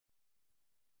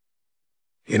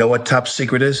You know what top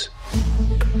secret is?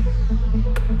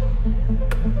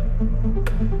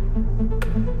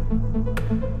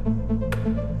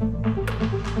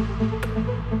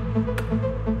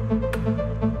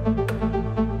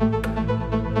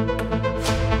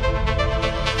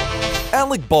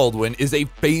 Alec Baldwin is a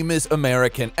famous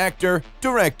American actor,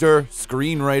 director,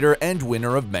 screenwriter, and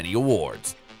winner of many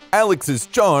awards. Alec's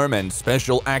charm and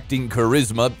special acting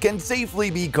charisma can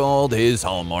safely be called his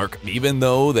hallmark, even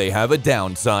though they have a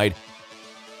downside.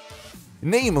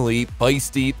 Namely,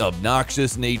 feisty,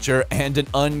 obnoxious nature and an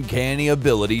uncanny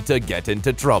ability to get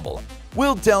into trouble.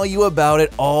 We'll tell you about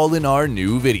it all in our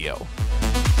new video.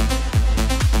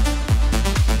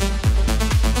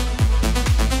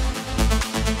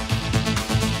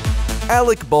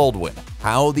 Alec Baldwin,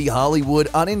 how the Hollywood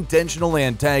unintentional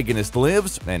antagonist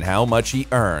lives and how much he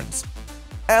earns.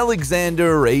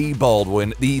 Alexander Ray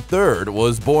Baldwin III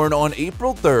was born on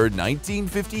April 3,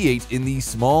 1958 in the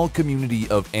small community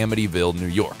of Amityville, New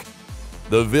York.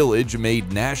 The village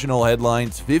made national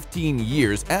headlines 15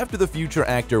 years after the future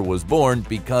actor was born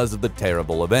because of the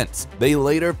terrible events. They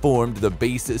later formed the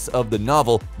basis of the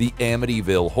novel The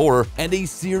Amityville Horror and a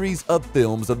series of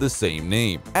films of the same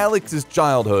name. Alec's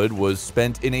childhood was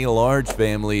spent in a large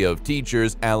family of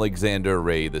teachers, Alexander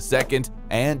Ray II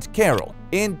and Carol.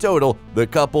 In total, the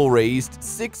couple raised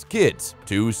 6 kids,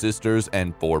 2 sisters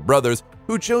and 4 brothers,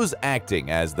 who chose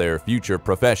acting as their future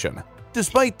profession.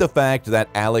 Despite the fact that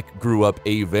Alec grew up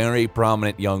a very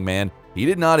prominent young man, he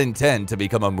did not intend to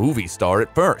become a movie star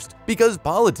at first, because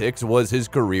politics was his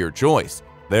career choice.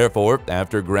 Therefore,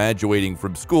 after graduating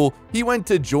from school, he went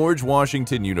to George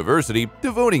Washington University,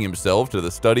 devoting himself to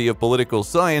the study of political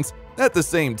science, at the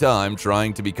same time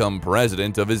trying to become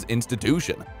president of his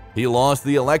institution. He lost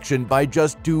the election by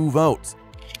just 2 votes.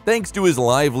 Thanks to his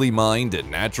lively mind and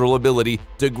natural ability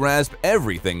to grasp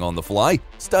everything on the fly,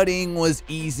 studying was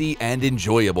easy and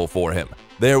enjoyable for him.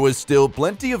 There was still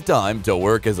plenty of time to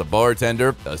work as a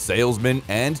bartender, a salesman,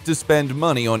 and to spend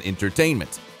money on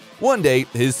entertainment. One day,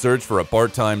 his search for a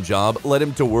part-time job led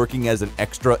him to working as an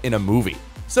extra in a movie.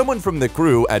 Someone from the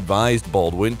crew advised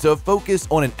Baldwin to focus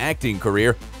on an acting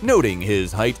career, noting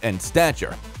his height and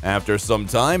stature. After some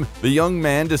time, the young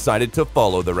man decided to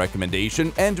follow the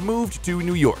recommendation and moved to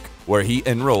New York, where he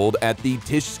enrolled at the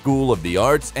Tisch School of the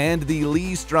Arts and the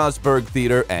Lee Strasberg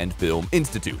Theater and Film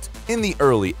Institute. In the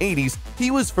early 80s,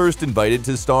 he was first invited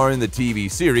to star in the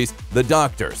TV series The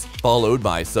Doctors, followed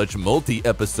by such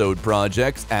multi-episode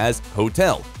projects as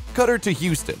Hotel, Cutter to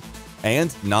Houston,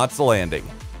 and Knots Landing.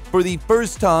 For the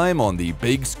first time on the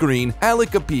big screen,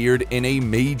 Alec appeared in a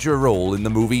major role in the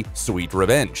movie Sweet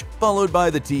Revenge, followed by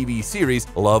the TV series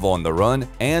Love on the Run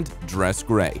and Dress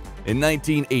Gray. In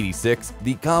 1986,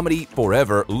 the comedy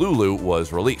Forever Lulu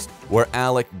was released, where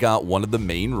Alec got one of the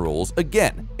main roles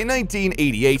again. In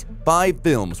 1988, 5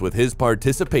 films with his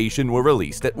participation were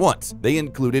released at once. They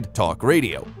included Talk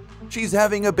Radio, She's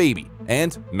Having a Baby,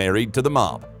 and Married to the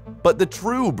Mob. But the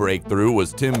true breakthrough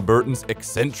was Tim Burton's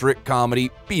eccentric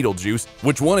comedy Beetlejuice,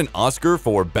 which won an Oscar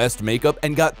for Best Makeup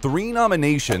and got 3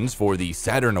 nominations for the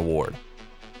Saturn Award.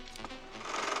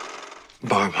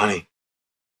 Barb, honey,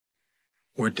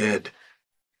 we're dead.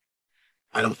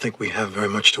 I don't think we have very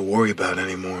much to worry about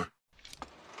anymore.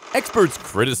 Experts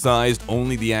criticized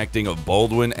only the acting of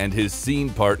Baldwin and his scene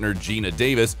partner Gina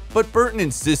Davis, but Burton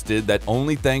insisted that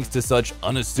only thanks to such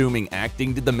unassuming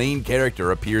acting did the main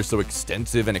character appear so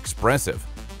extensive and expressive.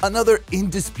 Another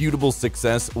indisputable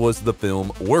success was the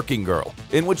film Working Girl,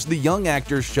 in which the young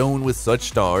actor shone with such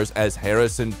stars as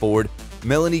Harrison Ford,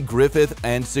 Melanie Griffith,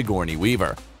 and Sigourney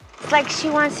Weaver. It's like she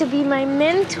wants to be my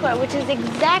mentor, which is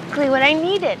exactly what I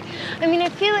needed. I mean, I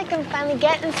feel like I'm finally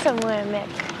getting somewhere, Mick.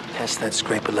 Yes, that's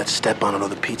great, but let's step on it or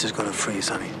the pizza's gonna freeze,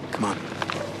 honey. Come on.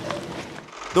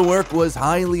 The work was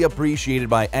highly appreciated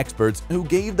by experts who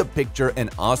gave the picture an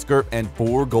Oscar and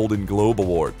 4 Golden Globe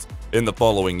Awards. In the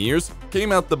following years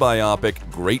came out the biopic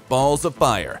Great Balls of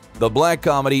Fire, the black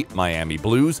comedy Miami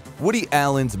Blues, Woody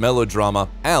Allen's melodrama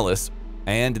Alice,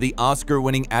 and the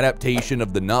Oscar-winning adaptation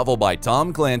of the novel by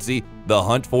Tom Clancy, The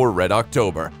Hunt for Red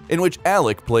October, in which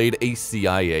Alec played a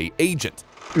CIA agent.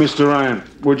 Mr. Ryan,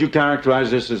 would you characterize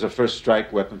this as a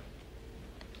first-strike weapon?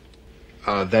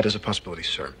 That is a possibility,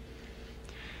 sir.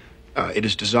 It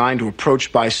is designed to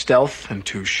approach by stealth and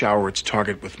to shower its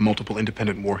target with multiple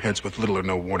independent warheads with little or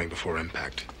no warning before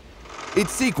impact.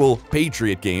 Its sequel,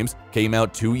 Patriot Games, came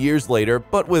out 2 years later,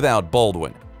 but without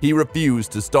Baldwin. He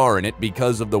refused to star in it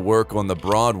because of the work on the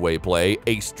Broadway play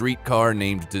A Streetcar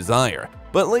Named Desire,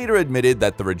 but later admitted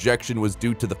that the rejection was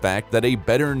due to the fact that a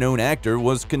better-known actor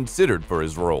was considered for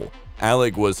his role.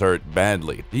 Alec was hurt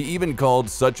badly. He even called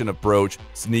such an approach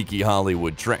sneaky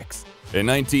Hollywood tricks. In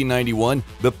 1991,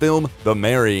 the film The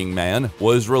Marrying Man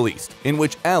was released, in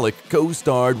which Alec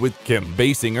co-starred with Kim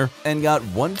Basinger and got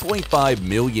 $1.5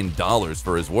 million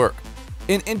for his work.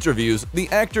 In interviews, the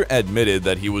actor admitted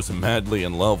that he was madly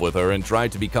in love with her and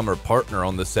tried to become her partner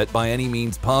on the set by any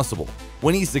means possible.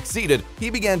 When he succeeded, he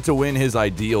began to win his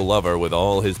ideal lover with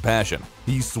all his passion.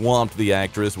 He swamped the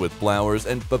actress with flowers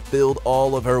and fulfilled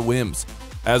all of her whims.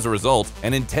 As a result,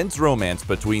 an intense romance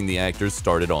between the actors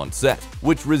started on set,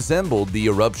 which resembled the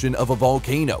eruption of a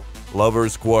volcano.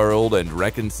 Lovers quarreled and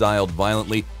reconciled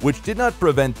violently, which did not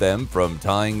prevent them from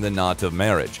tying the knot of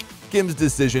marriage. Kim's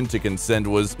decision to consent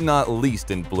was not least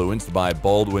influenced by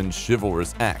Baldwin's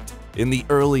chivalrous act. In the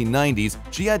early 90s,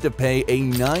 she had to pay a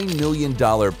 $9 million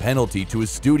penalty to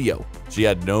his studio. She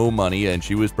had no money and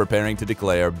she was preparing to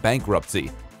declare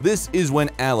bankruptcy. This is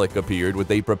when Alec appeared with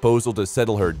a proposal to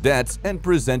settle her debts and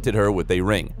presented her with a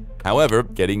ring. However,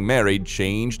 getting married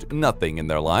changed nothing in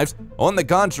their lives. On the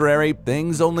contrary,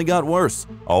 things only got worse.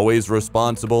 Always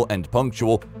responsible and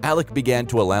punctual, Alec began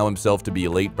to allow himself to be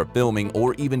late for filming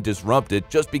or even disrupt it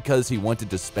just because he wanted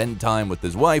to spend time with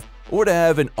his wife or to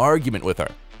have an argument with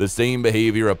her. The same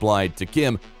behavior applied to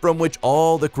Kim, from which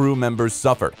all the crew members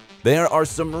suffered. There are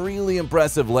some really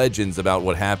impressive legends about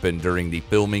what happened during the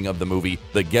filming of the movie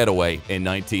The Getaway in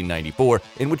 1994,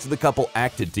 in which the couple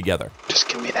acted together. Just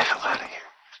get me the hell out of here.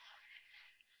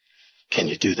 Can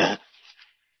you do that?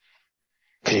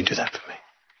 Can you do that for me?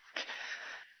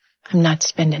 I'm not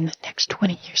spending the next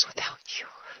 20 years without you.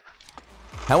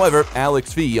 However,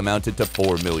 Alec's fee amounted to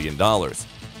 $4 million.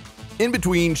 In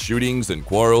between shootings and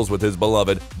quarrels with his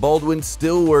beloved, Baldwin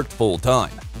still worked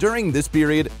full-time. During this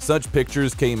period, such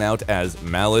pictures came out as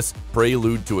Malice,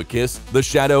 Prelude to a Kiss, The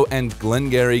Shadow, and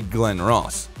Glengarry Glen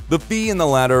Ross. The fee in the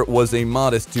latter was a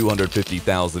modest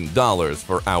 $250,000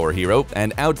 for our hero,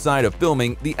 and outside of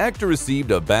filming, the actor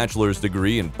received a bachelor's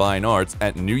degree in fine arts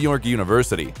at New York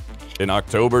University. In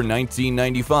October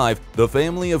 1995, the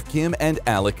family of Kim and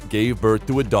Alec gave birth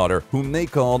to a daughter whom they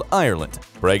called Ireland.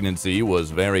 Pregnancy was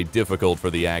very difficult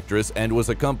for the actress and was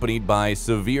accompanied by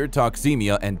severe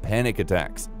toxemia and panic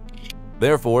attacks.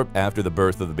 Therefore, after the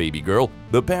birth of the baby girl,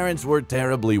 the parents were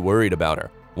terribly worried about her.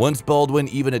 Once Baldwin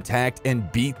even attacked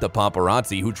and beat the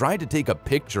paparazzi who tried to take a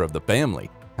picture of the family.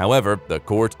 However, the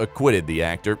court acquitted the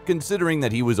actor, considering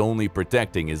that he was only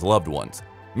protecting his loved ones.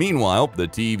 Meanwhile, the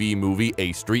TV movie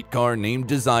A Streetcar Named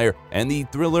Desire and the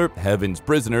thriller Heaven's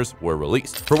Prisoners were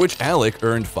released, for which Alec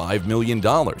earned $5 million.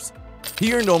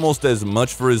 He earned almost as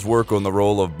much for his work on the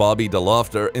role of Bobby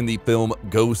DeLofter in the film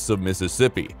Ghosts of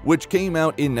Mississippi, which came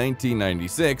out in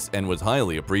 1996 and was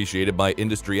highly appreciated by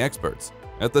industry experts.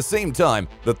 At the same time,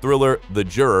 the thriller The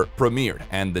Juror premiered,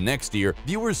 and the next year,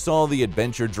 viewers saw the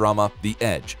adventure drama The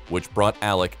Edge, which brought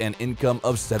Alec an income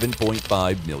of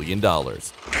 $7.5 million.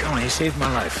 Come on, you saved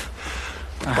my life.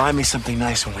 Buy me something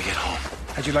nice when we get home.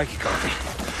 How'd you like your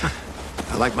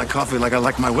coffee? I like my coffee like I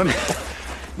like my women.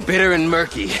 Bitter and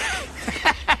murky.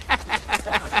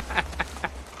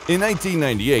 In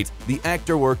 1998, the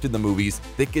actor worked in the movies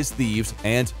Thick as Thieves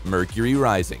and Mercury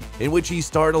Rising, in which he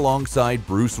starred alongside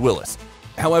Bruce Willis.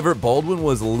 However, Baldwin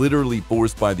was literally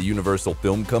forced by the Universal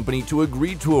Film Company to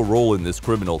agree to a role in this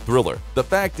criminal thriller. The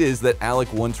fact is that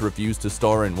Alec once refused to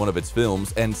star in one of its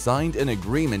films and signed an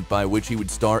agreement by which he would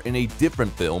star in a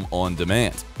different film on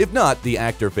demand. If not, the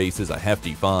actor faces a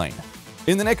hefty fine.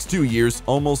 In the next 2 years,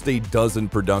 almost a dozen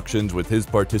productions with his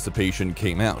participation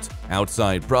came out.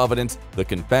 Outside Providence, The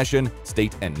Confession,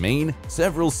 State and Maine,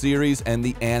 several series, and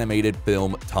the animated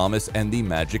film Thomas and the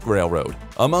Magic Railroad.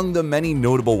 Among the many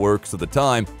notable works of the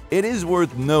time, it is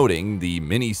worth noting the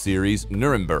miniseries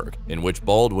Nuremberg, in which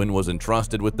Baldwin was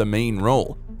entrusted with the main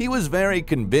role. He was very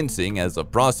convincing as a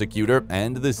prosecutor,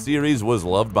 and the series was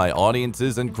loved by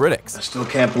audiences and critics. I still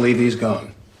can't believe he's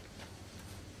gone.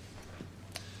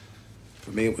 For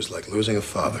me, it was like losing a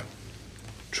father.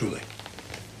 Truly.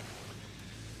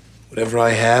 Whatever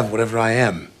I have, whatever I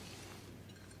am,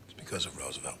 it's because of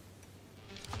Roosevelt.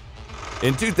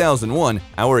 In 2001,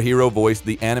 our hero voiced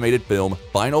the animated film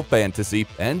Final Fantasy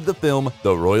and the film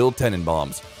The Royal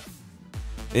Tenenbaums.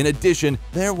 In addition,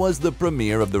 there was the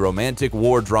premiere of the romantic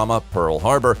war drama Pearl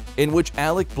Harbor, in which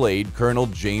Alec played Colonel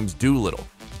James Doolittle.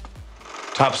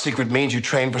 Top secret means you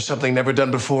train for something never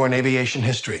done before in aviation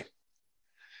history.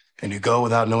 And you go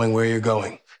without knowing where you're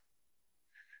going.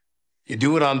 You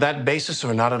do it on that basis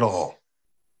or not at all.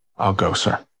 I'll go,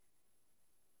 sir.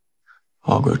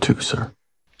 I'll go too, sir.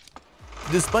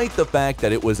 Despite the fact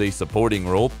that it was a supporting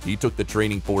role, he took the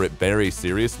training for it very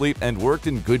seriously and worked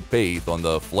in good faith on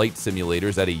the flight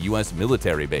simulators at a U.S.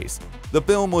 military base. The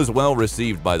film was well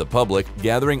received by the public,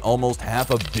 gathering almost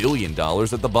 $500 million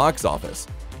at the box office.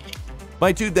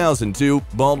 By 2002,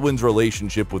 Baldwin's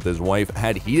relationship with his wife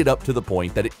had heated up to the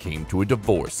point that it came to a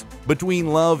divorce. Between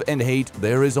love and hate,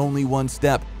 there is only one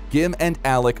step. Kim and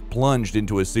Alec plunged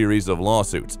into a series of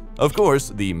lawsuits. Of course,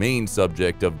 the main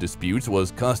subject of disputes was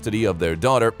custody of their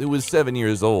daughter, who was 7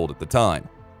 years old at the time.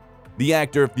 The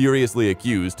actor furiously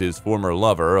accused his former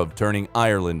lover of turning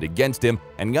Ireland against him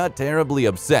and got terribly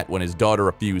upset when his daughter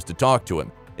refused to talk to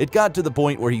him. It got to the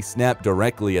point where he snapped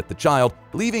directly at the child,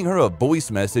 leaving her a voice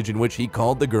message in which he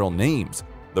called the girl names.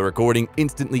 The recording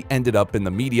instantly ended up in the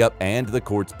media and the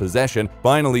court's possession,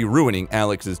 finally ruining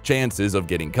Alex's chances of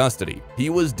getting custody.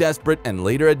 He was desperate and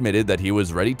later admitted that he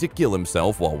was ready to kill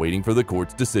himself while waiting for the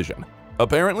court's decision.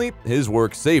 Apparently, his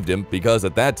work saved him because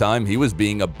at that time he was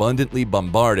being abundantly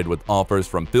bombarded with offers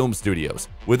from film studios.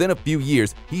 Within a few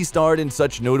years, he starred in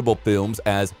such notable films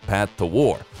as Path to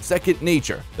War, Second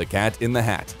Nature, The Cat in the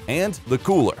Hat, and The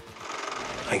Cooler.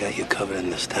 I got you covered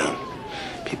in this town.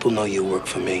 People know you work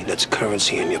for me. That's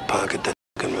currency in your pocket that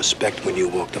you can respect when you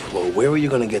walk the floor. Where are you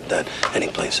going to get that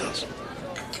anyplace else?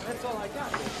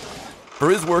 For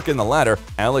his work in the latter,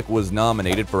 Alec was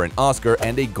nominated for an Oscar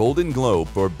and a Golden Globe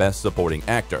for Best Supporting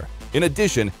Actor. In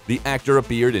addition, the actor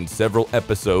appeared in several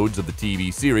episodes of the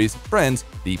TV series Friends,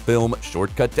 the film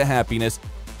Shortcut to Happiness,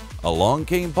 Along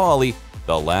Came Polly,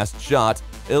 The Last Shot,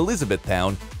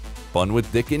 Elizabethtown, Fun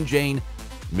with Dick and Jane,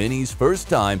 Minnie's First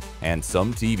Time, and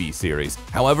some TV series.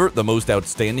 However, the most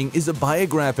outstanding is a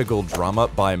biographical drama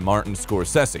by Martin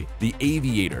Scorsese, The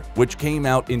Aviator, which came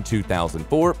out in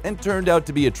 2004 and turned out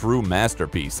to be a true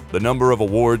masterpiece. The number of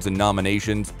awards and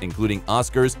nominations, including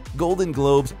Oscars, Golden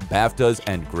Globes, BAFTAs,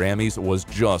 and Grammys, was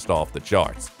just off the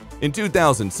charts. In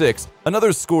 2006, another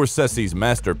Scorsese's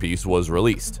masterpiece was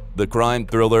released, the crime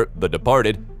thriller The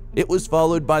Departed. It was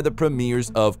followed by the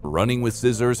premieres of Running with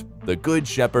Scissors, The Good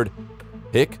Shepherd,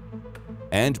 Hick,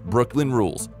 and Brooklyn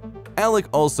Rules. Alec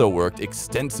also worked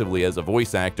extensively as a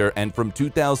voice actor and from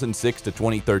 2006 to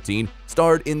 2013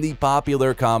 starred in the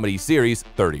popular comedy series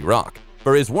 30 Rock.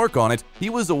 For his work on it, he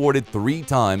was awarded 3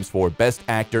 times for Best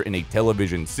Actor in a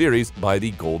Television Series by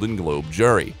the Golden Globe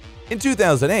jury. In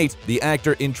 2008, the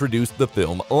actor introduced the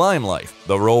film Limelight.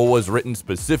 The role was written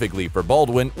specifically for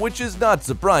Baldwin, which is not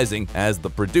surprising as the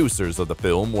producers of the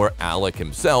film were Alec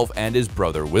himself and his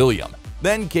brother William.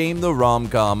 Then came the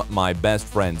rom-com My Best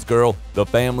Friend's Girl, the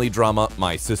family drama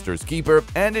My Sister's Keeper,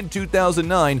 and in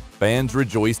 2009, fans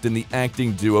rejoiced in the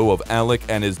acting duo of Alec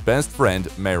and his best friend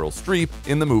Meryl Streep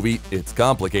in the movie It's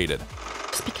Complicated.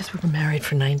 Just because we were married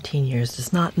for 19 years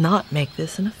does not make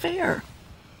this an affair.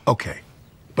 Okay,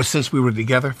 but since we were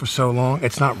together for so long,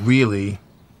 it's not really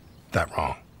that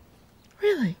wrong.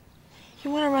 Really? You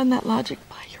want to run that logic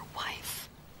by your wife?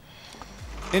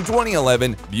 In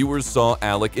 2011, viewers saw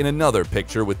Alec in another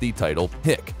picture with the title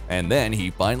Hick, and then he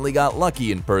finally got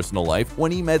lucky in personal life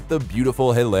when he met the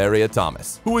beautiful Hilaria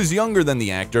Thomas, who was younger than the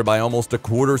actor by almost a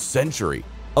quarter century.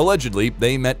 Allegedly,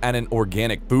 they met at an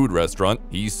organic food restaurant.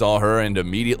 He saw her and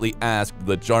immediately asked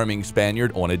the charming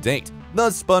Spaniard on a date.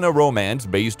 Thus spun a romance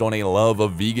based on a love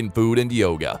of vegan food and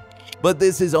yoga. But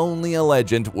this is only a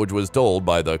legend which was told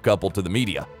by the couple to the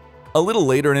media. A little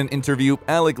later in an interview,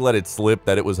 Alec let it slip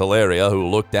that it was Hilaria who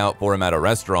looked out for him at a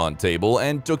restaurant table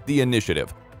and took the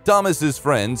initiative. Thomas's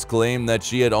friends claimed that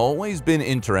she had always been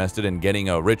interested in getting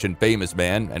a rich and famous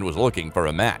man and was looking for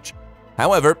a match.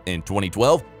 However, in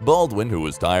 2012, Baldwin, who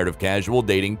was tired of casual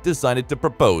dating, decided to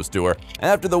propose to her.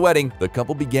 After the wedding, the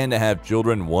couple began to have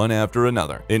children one after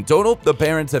another. In total, the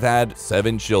parents have had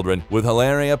 7 children, with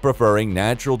Hilaria preferring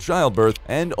natural childbirth,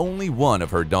 and only one of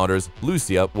her daughters,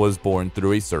 Lucia, was born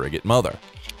through a surrogate mother.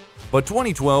 But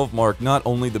 2012 marked not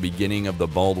only the beginning of the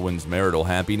Baldwins' marital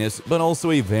happiness, but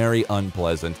also a very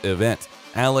unpleasant event.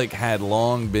 Alec had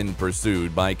long been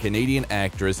pursued by Canadian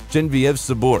actress Geneviève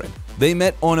Sabourin. They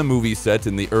met on a movie set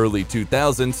in the early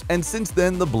 2000s, and since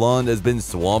then the blonde has been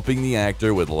swamping the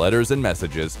actor with letters and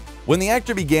messages. When the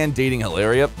actor began dating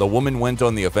Hilaria, the woman went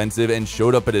on the offensive and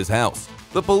showed up at his house.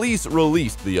 The police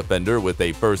released the offender with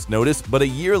a first notice, but a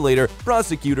year later,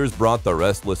 prosecutors brought the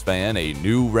restless fan a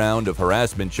new round of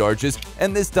harassment charges,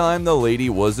 and this time the lady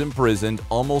was imprisoned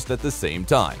almost at the same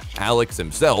time. Alex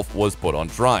himself was put on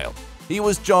trial. He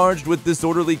was charged with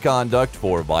disorderly conduct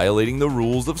for violating the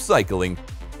rules of cycling.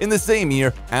 In the same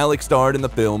year, Alec starred in the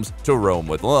films To Rome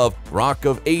with Love, Rock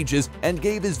of Ages, and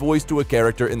gave his voice to a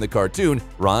character in the cartoon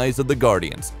Rise of the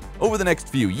Guardians. Over the next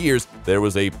few years, there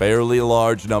was a fairly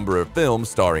large number of films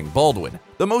starring Baldwin.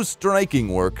 The most striking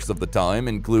works of the time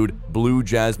include Blue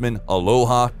Jasmine,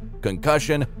 Aloha,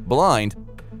 Concussion, Blind,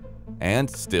 and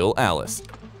Still Alice.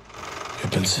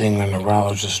 You've been seeing the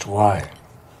neurologist. Why?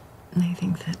 They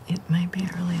think that it might be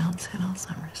early onset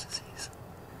Alzheimer's disease.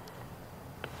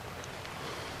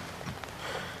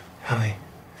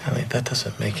 That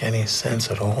doesn't make any sense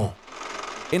at all.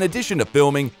 In addition to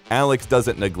filming, Alex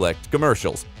doesn't neglect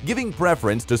commercials, giving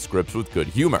preference to scripts with good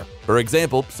humor. For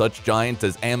example, such giants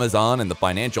as Amazon and the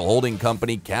financial holding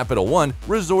company Capital One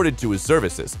resorted to his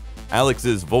services.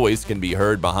 Alex's voice can be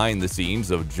heard behind the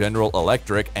scenes of General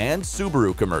Electric and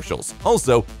Subaru commercials.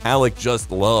 Also, Alec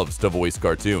just loves to voice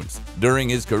cartoons. During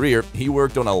his career, he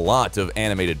worked on a lot of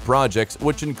animated projects,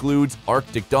 which includes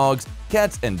Arctic Dogs,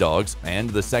 Cats and Dogs, and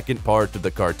the second part of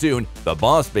the cartoon, The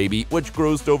Boss Baby, which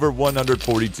grossed over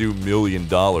 $142 million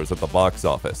at the box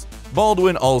office.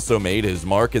 Baldwin also made his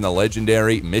mark in the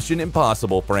legendary Mission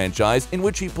Impossible franchise, in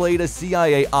which he played a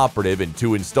CIA operative in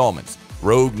 2 installments.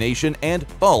 Rogue Nation and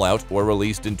Fallout were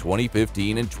released in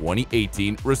 2015 and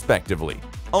 2018, respectively.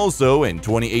 Also in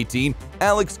 2018,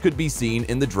 Alex could be seen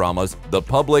in the dramas The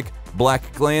Public, Black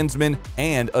Klansman,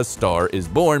 and A Star is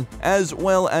Born, as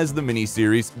well as the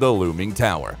miniseries The Looming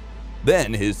Tower.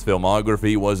 Then his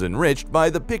filmography was enriched by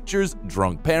the pictures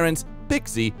Drunk Parents,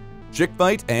 Pixie, Chick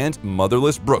Fight, and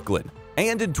Motherless Brooklyn.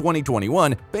 And in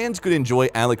 2021, fans could enjoy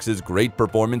Alex's great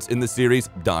performance in the series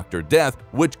Dr. Death,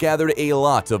 which gathered a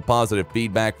lot of positive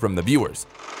feedback from the viewers.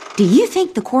 Do you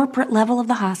think the corporate level of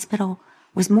the hospital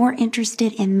was more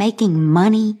interested in making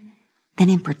money than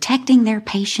in protecting their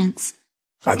patients?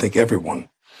 I think everyone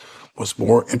was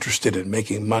more interested in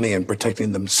making money and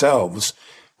protecting themselves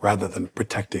rather than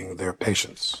protecting their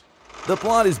patients. The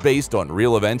plot is based on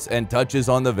real events and touches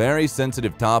on the very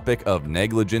sensitive topic of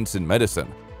negligence in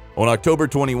medicine. On October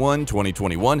 21,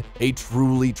 2021, a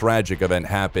truly tragic event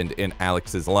happened in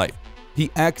Alex's life.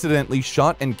 He accidentally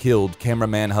shot and killed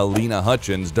cameraman Helena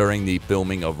Hutchins during the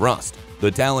filming of Rust. The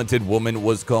talented woman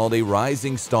was called a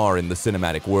rising star in the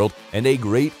cinematic world, and a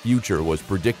great future was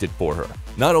predicted for her.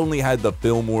 Not only had the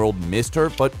film world missed her,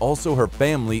 but also her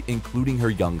family, including her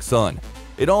young son.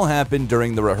 It all happened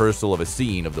during the rehearsal of a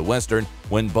scene of the Western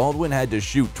when Baldwin had to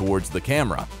shoot towards the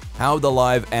camera. How the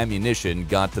live ammunition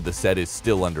got to the set is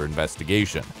still under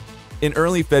investigation. In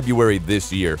early February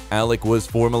this year, Alec was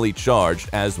formally charged,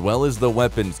 as well as the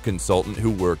weapons consultant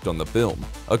who worked on the film.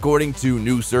 According to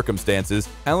New Circumstances,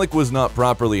 Alec was not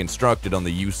properly instructed on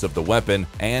the use of the weapon,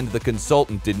 and the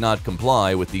consultant did not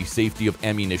comply with the safety of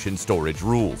ammunition storage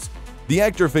rules. The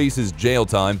actor faces jail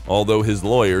time, although his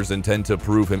lawyers intend to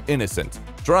prove him innocent.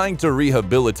 Trying to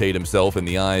rehabilitate himself in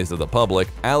the eyes of the public,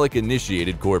 Alec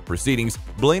initiated court proceedings,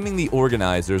 blaming the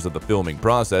organizers of the filming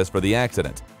process for the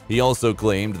accident. He also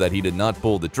claimed that he did not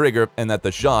pull the trigger and that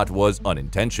the shot was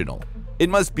unintentional. It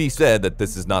must be said that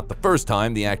this is not the first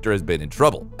time the actor has been in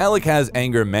trouble. Alec has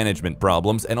anger management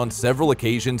problems, and on several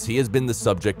occasions he has been the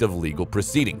subject of legal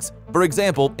proceedings. For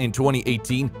example, in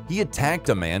 2018, he attacked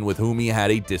a man with whom he had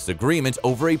a disagreement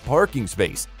over a parking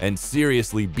space and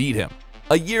seriously beat him.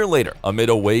 A year later, amid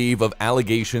a wave of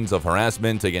allegations of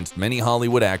harassment against many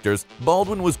Hollywood actors,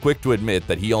 Baldwin was quick to admit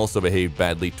that he also behaved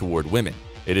badly toward women.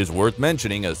 It is worth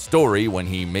mentioning a story when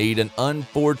he made an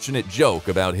unfortunate joke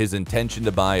about his intention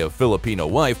to buy a Filipino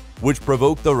wife, which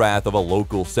provoked the wrath of a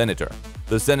local senator.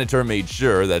 The senator made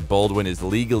sure that Baldwin is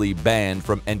legally banned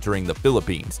from entering the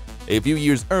Philippines. A few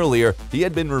years earlier, he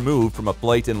had been removed from a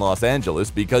flight in Los Angeles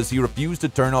because he refused to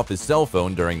turn off his cell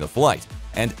phone during the flight.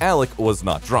 And Alec was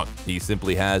not drunk, he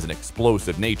simply has an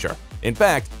explosive nature. In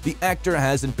fact, the actor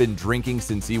hasn't been drinking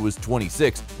since he was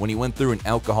 26 when he went through an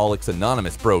Alcoholics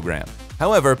Anonymous program.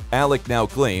 However, Alec now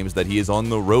claims that he is on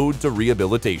the road to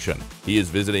rehabilitation. He is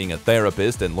visiting a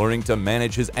therapist and learning to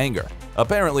manage his anger.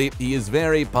 Apparently, he is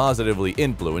very positively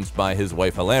influenced by his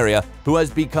wife Hilaria, who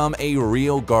has become a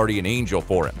real guardian angel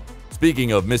for him.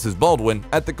 Speaking of Mrs. Baldwin,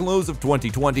 at the close of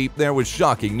 2020, there was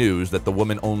shocking news that the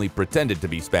woman only pretended to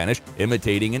be Spanish,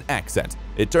 imitating an accent.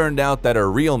 It turned out that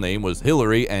her real name was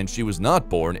Hillary and she was not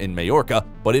born in Majorca,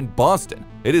 but in Boston.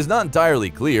 It is not entirely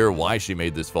clear why she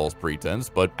made this false pretense,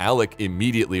 but Alec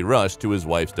immediately rushed to his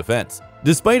wife's defense.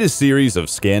 Despite a series of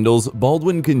scandals,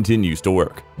 Baldwin continues to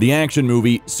work. The action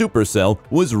movie Supercell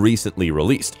was recently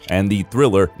released, and the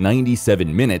thriller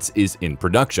 97 Minutes is in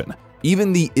production.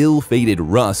 Even the ill-fated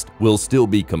Rust will still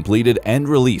be completed and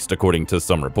released according to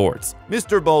some reports.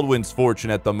 Mr. Baldwin's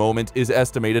fortune at the moment is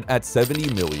estimated at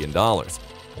 $70 million.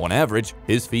 On average,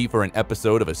 his fee for an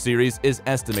episode of a series is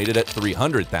estimated at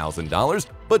 $300,000,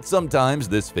 but sometimes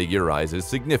this figure rises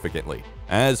significantly.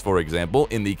 As for example,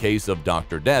 in the case of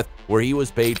Dr. Death, where he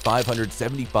was paid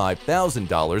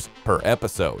 $575,000 per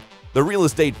episode. The real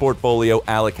estate portfolio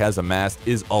Alec has amassed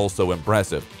is also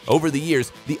impressive. Over the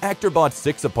years, the actor bought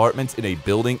 6 apartments in a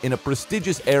building in a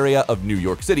prestigious area of New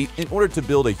York City in order to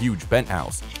build a huge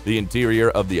penthouse. The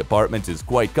interior of the apartment is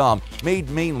quite calm, made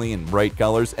mainly in bright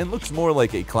colors, and looks more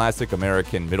like a classic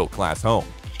American middle-class home.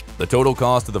 The total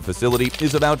cost of the facility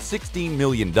is about $16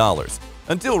 million.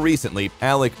 Until recently,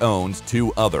 Alec owns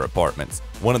 2 other apartments.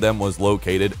 One of them was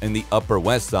located in the Upper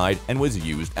West Side and was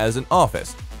used as an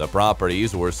office. The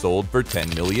properties were sold for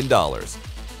 $10 million.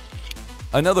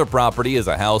 Another property is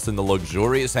a house in the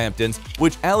luxurious Hamptons,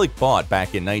 which Alec bought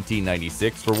back in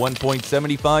 1996 for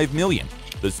 $1.75 million.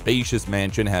 The spacious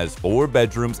mansion has 4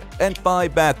 bedrooms and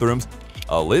 5 bathrooms,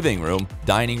 a living room,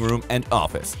 dining room, and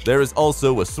office. There is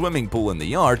also a swimming pool in the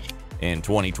yard. In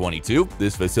 2022,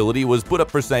 this facility was put up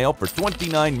for sale for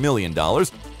 $29 million.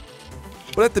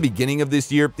 But at the beginning of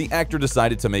this year, the actor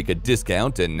decided to make a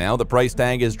discount, and now the price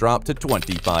tag has dropped to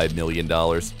 $25 million.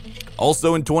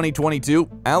 Also in 2022,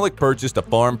 Alec purchased a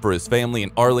farm for his family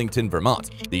in Arlington,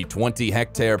 Vermont. The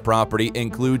 20-hectare property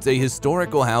includes a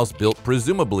historical house built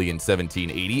presumably in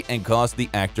 1780 and cost the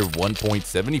actor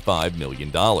 $1.75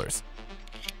 million.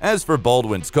 As for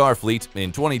Baldwin's car fleet,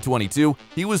 in 2022,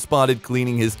 he was spotted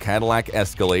cleaning his Cadillac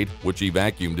Escalade, which he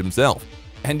vacuumed himself.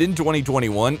 And in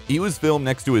 2021, he was filmed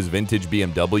next to his vintage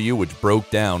BMW, which broke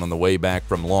down on the way back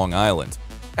from Long Island.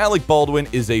 Alec Baldwin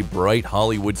is a bright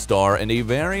Hollywood star and a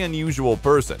very unusual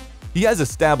person. He has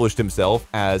established himself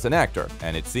as an actor,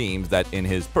 and it seems that in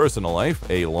his personal life,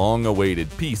 a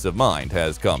long-awaited peace of mind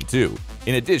has come too.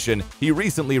 In addition, he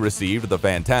recently received the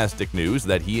fantastic news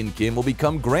that he and Kim will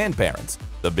become grandparents.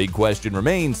 The big question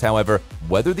remains, however,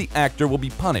 whether the actor will be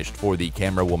punished for the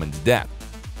camerawoman's death.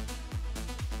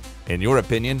 In your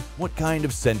opinion, what kind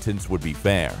of sentence would be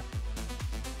fair?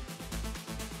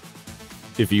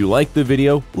 If you liked the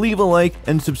video, leave a like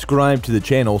and subscribe to the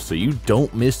channel so you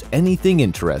don't miss anything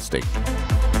interesting.